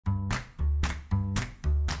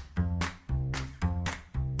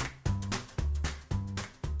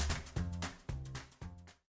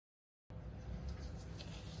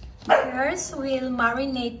First, we'll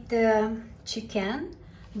marinate the chicken.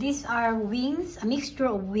 These are wings, a mixture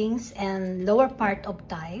of wings and lower part of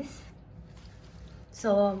thighs.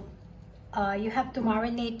 So you have to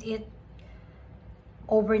marinate it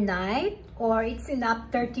overnight, or it's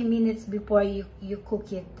enough 30 minutes before you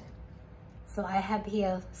cook it. So I have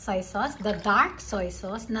here soy sauce, the dark soy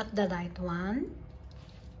sauce, not the light one.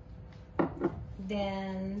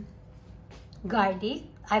 Then garlic,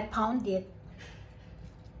 I pound it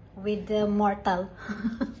with the mortar.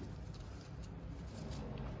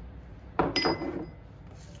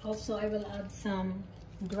 Also, I will add some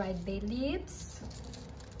dried bay leaves,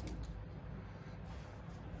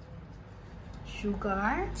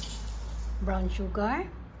 sugar, brown sugar,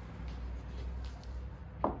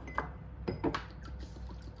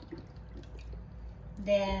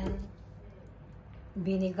 then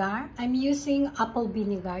vinegar. I'm using apple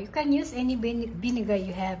vinegar. You can use any vinegar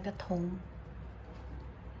you have at home.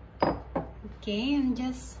 Okay, and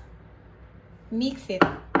just mix it.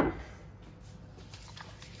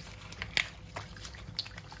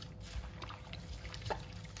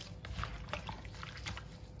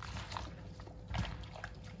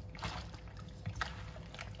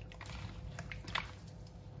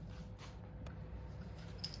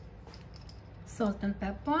 Salt and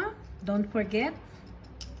pepper, don't forget.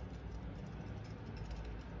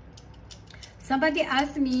 Somebody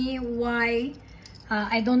asked me why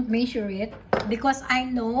I don't measure it, because I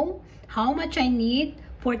know how much I need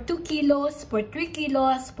for 2 kilos, for 3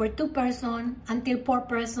 kilos, for 2 person, until 4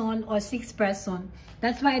 person or 6 person.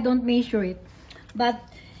 That's why I don't measure it. But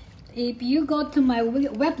if you go to my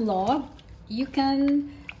weblog, you can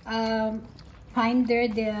find there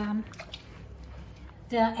the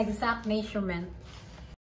exact measurement.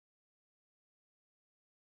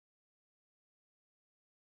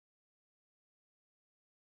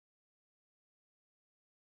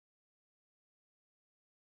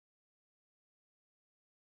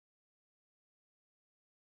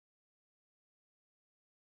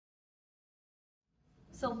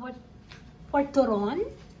 So for turon,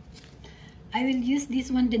 I will use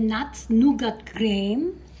this one, the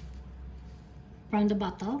NUTS-NOUGAT-CREAM from the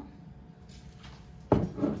bottle.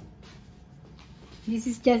 This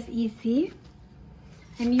is just easy.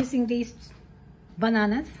 I'm using these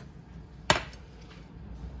bananas.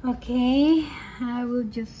 Okay, I will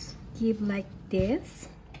just keep like this,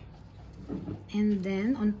 and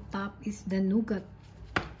then on top is the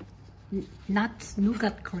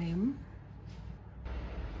NUTS-NOUGAT-CREAM.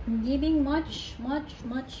 I'm giving mucho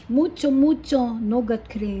nougat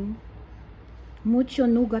cream. Mucho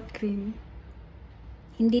nougat cream.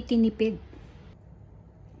 Hindi tinipid.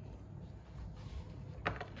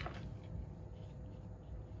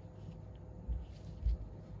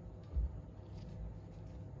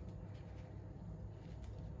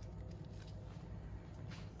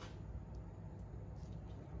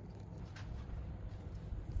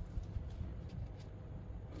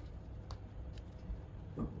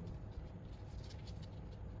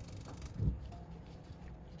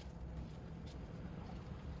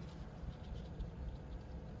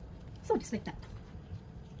 So just like that.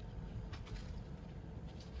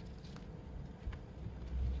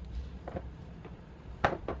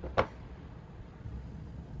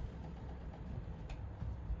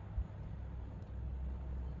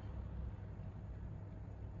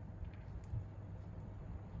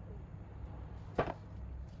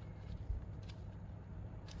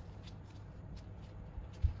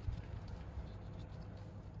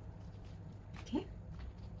 Okay.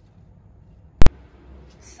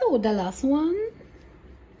 So the last one.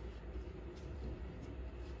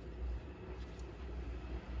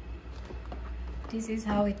 This is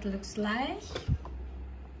how it looks like.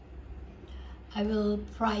 I will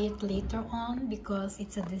fry it later on because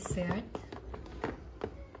it's a dessert.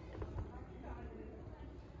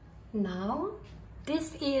 Now,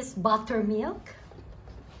 this is buttermilk.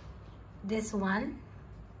 This one,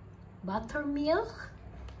 buttermilk.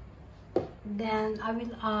 Then I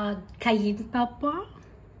will add cayenne pepper.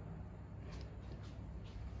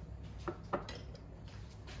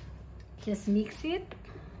 Just mix it.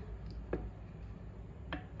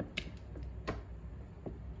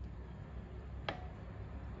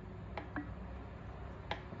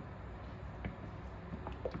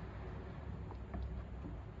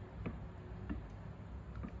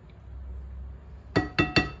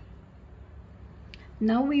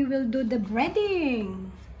 Now we will do the breading.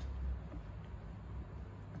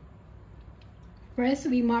 First,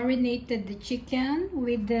 we marinated the chicken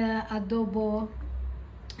with the adobo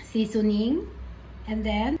seasoning, and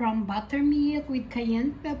then from buttermilk with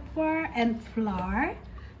cayenne pepper and flour,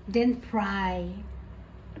 then fry.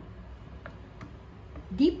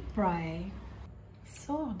 deep fry.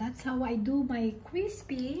 So that's how I do my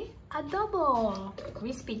crispy adobo,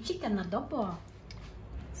 crispy chicken adobo.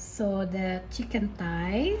 So the chicken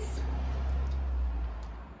thighs,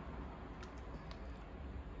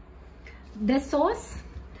 the sauce,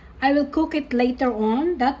 I will cook it later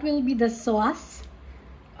on. That will be the sauce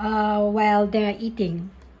while they're eating.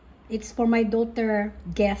 It's for my daughter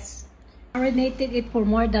guests. Marinated it for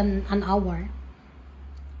more than an hour.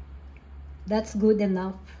 That's good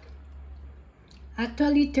enough.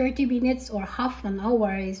 Actually 30 minutes or half an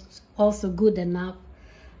hour is also good enough.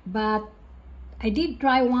 But I did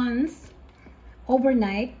try once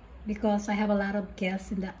overnight because I have a lot of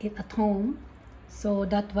guests at home. So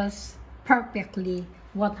that was perfectly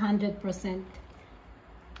 100%.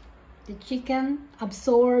 The chicken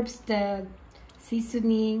absorbs the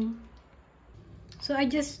seasoning. So I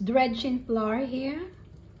just dredge in flour here.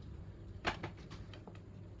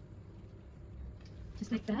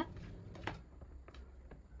 Just like that.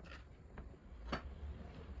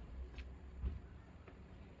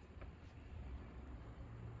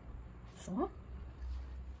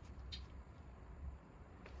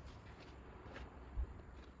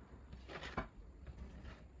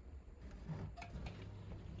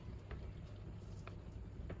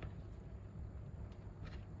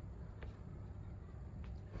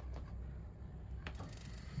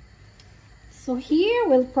 So here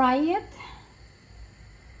we'll fry it.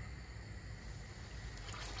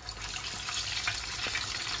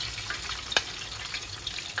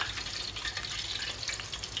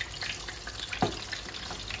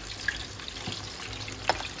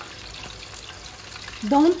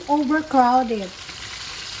 Don't overcrowd it.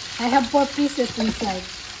 I have 4 pieces inside.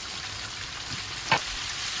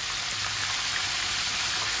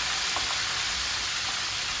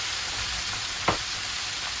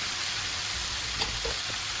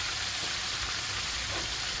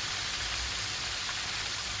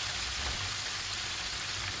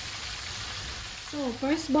 So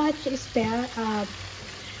first batch is there,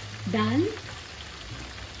 done.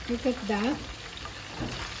 Look at that.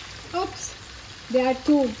 Oops, there are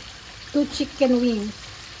two chicken wings.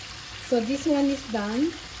 So this one is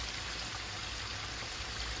done.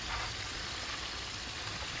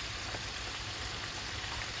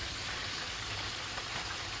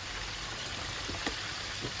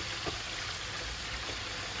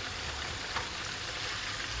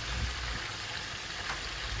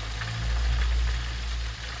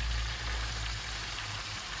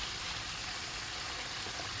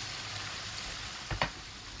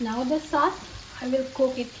 Now the sauce, I will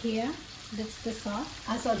cook it here. That's the sauce.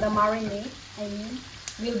 Also the marinade, I mean,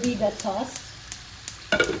 will be the sauce.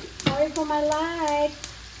 Sorry for my light.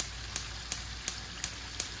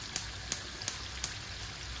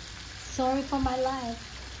 Sorry for my light.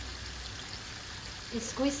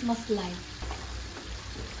 It's Christmas light.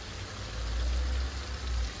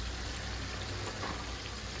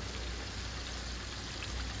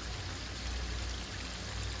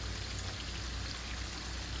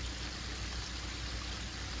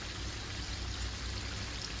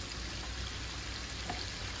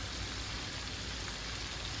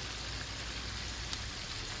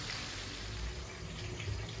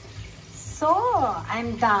 So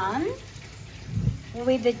I'm done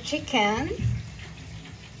with the chicken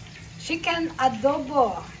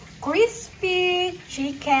adobo, crispy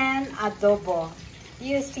chicken adobo.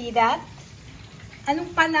 You see that?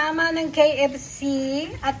 Anong panama ng KFC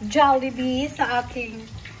at Jollibee sa aking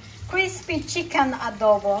crispy chicken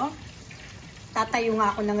adobo? Tatayo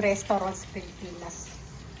nga ako ng restaurant sa Pilipinas.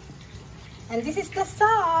 And this is the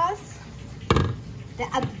sauce, the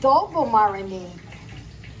adobo marinade.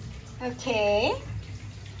 Okay.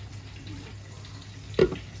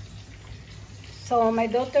 So my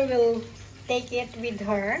daughter will take it with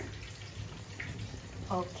her.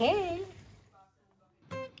 Okay.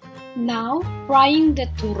 Now frying the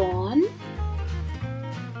turon.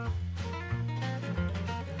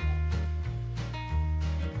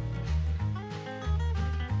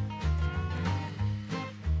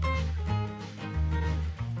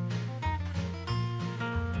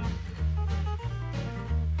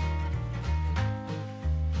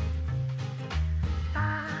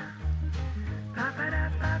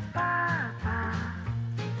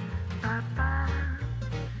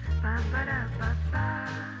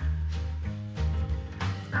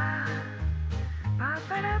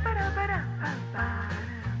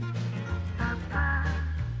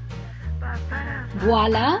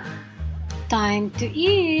 Voila! Time to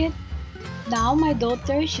eat! Now my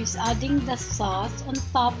daughter, she's adding the sauce on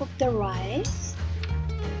top of the rice.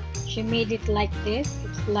 She made it like this.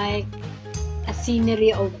 It's like a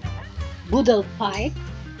scenery of boodle fight,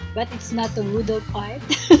 but it's not a boodle fight.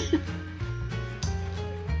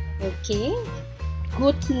 Okay,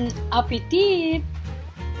 guten Appetit!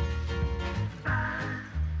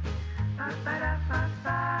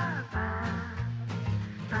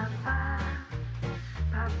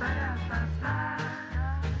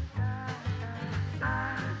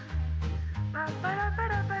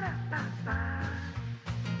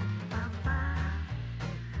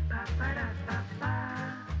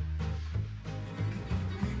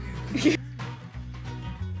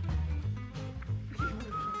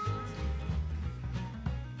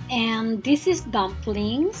 And this is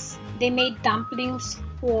dumplings. They made dumplings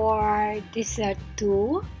for dessert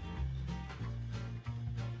too.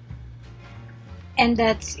 And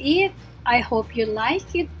that's it. I hope you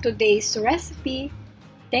like it, today's recipe.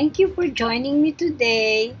 Thank you for joining me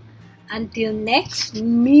today. Until next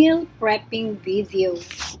meal prepping video.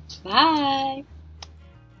 Bye!